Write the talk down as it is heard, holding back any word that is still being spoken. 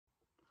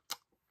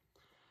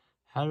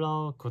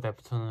Hello, good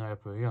afternoon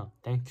everyone.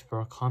 Thank you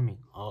for coming.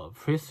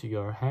 Please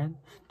your hand.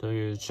 Do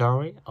you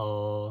usually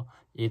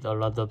eat a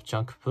lot of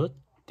junk food?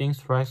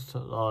 Things like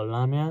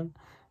ramen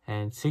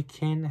and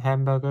chicken,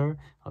 hamburger,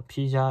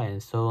 pizza,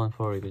 and so on.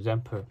 For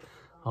example,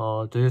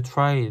 do you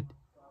try it?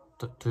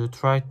 Do you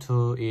try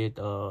to eat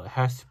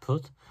healthy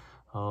food?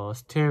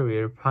 Still,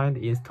 we'll find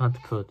instant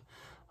food.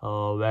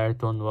 Well,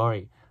 don't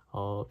worry.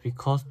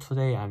 Because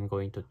today I'm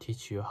going to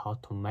teach you how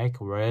to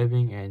make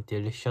relieving and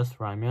delicious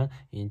ramen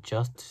in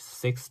just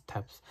 6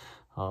 steps.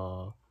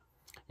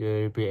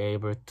 You'll be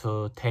able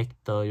to take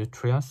the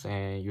nutrients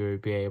and you'll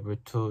be able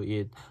to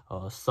eat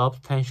a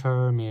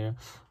substantial meal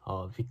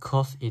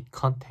because it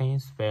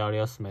contains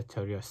various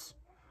materials.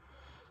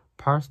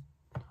 First,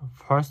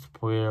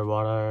 boil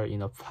water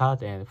in a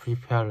pot and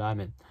prepare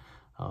ramen.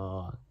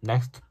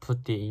 Next,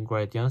 put the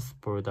ingredients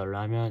for the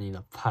ramen in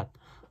a pot.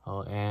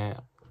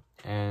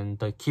 And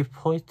the key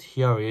point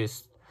here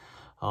is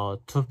to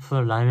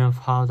put ramen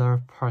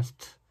powder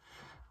first.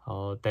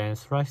 Then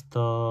slice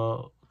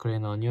the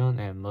green onion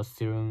and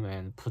mushroom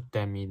and put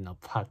them in a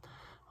pot.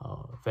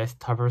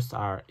 Vegetables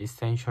are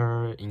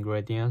essential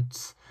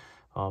ingredients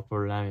for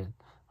ramen.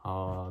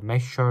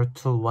 Make sure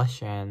to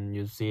wash and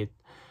use it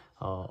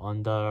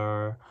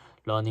under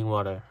running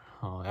water.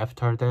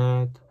 After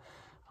that,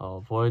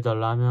 boil the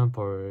ramen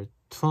for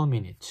 2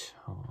 minutes.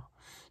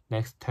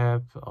 Next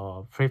step,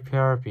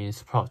 prepare bean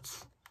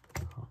sprouts.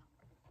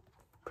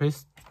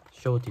 Please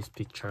show this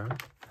picture.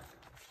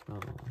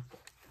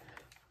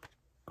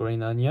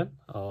 Green onion,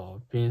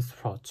 bean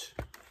sprouts.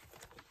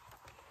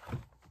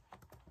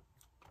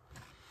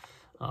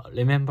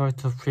 Remember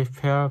to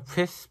prepare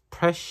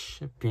fresh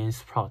bean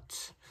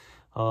sprouts.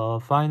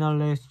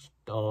 Finally,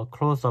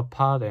 close the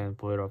pot and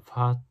boil the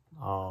pot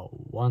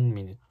 1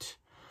 minute.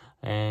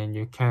 And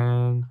you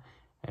can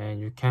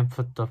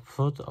put the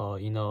food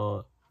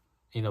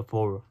in a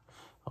bowl.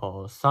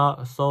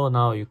 So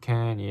now you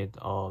can eat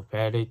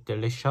very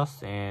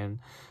delicious and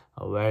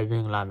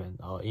well-being ramen.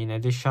 In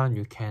addition,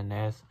 you can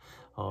add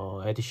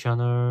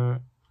additional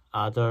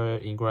other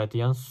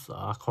ingredients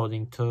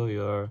according to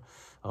your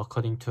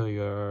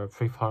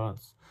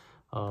preference.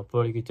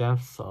 For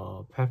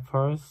example,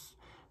 peppers,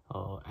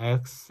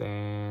 eggs,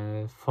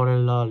 and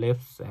forella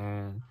leaves,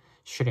 and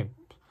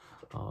shrimp,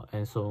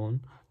 and so on.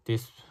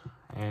 This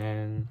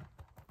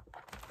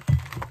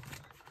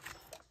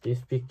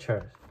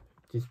picture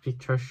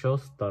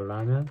shows the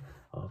ramen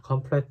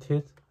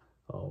completed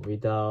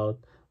without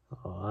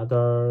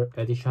other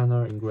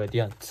additional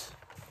ingredients.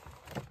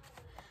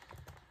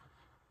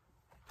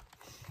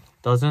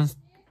 Doesn't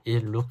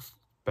it look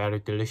very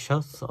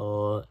delicious?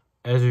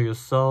 As you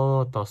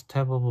saw, the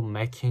step of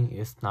making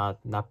is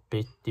not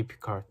bit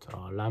difficult.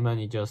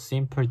 Ramen is a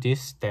simple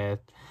dish that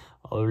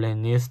only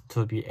needs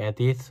to be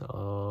added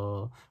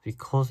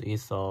because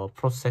it's a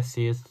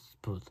processed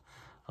food.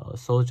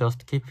 So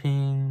just keep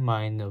in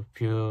mind a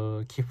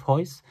few key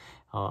points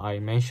I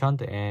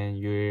mentioned and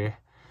you'll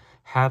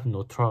have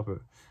no trouble.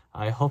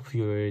 I hope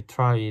you will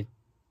try it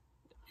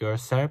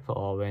yourself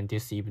when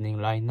this evening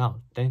right now.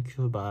 Thank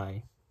you,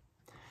 bye.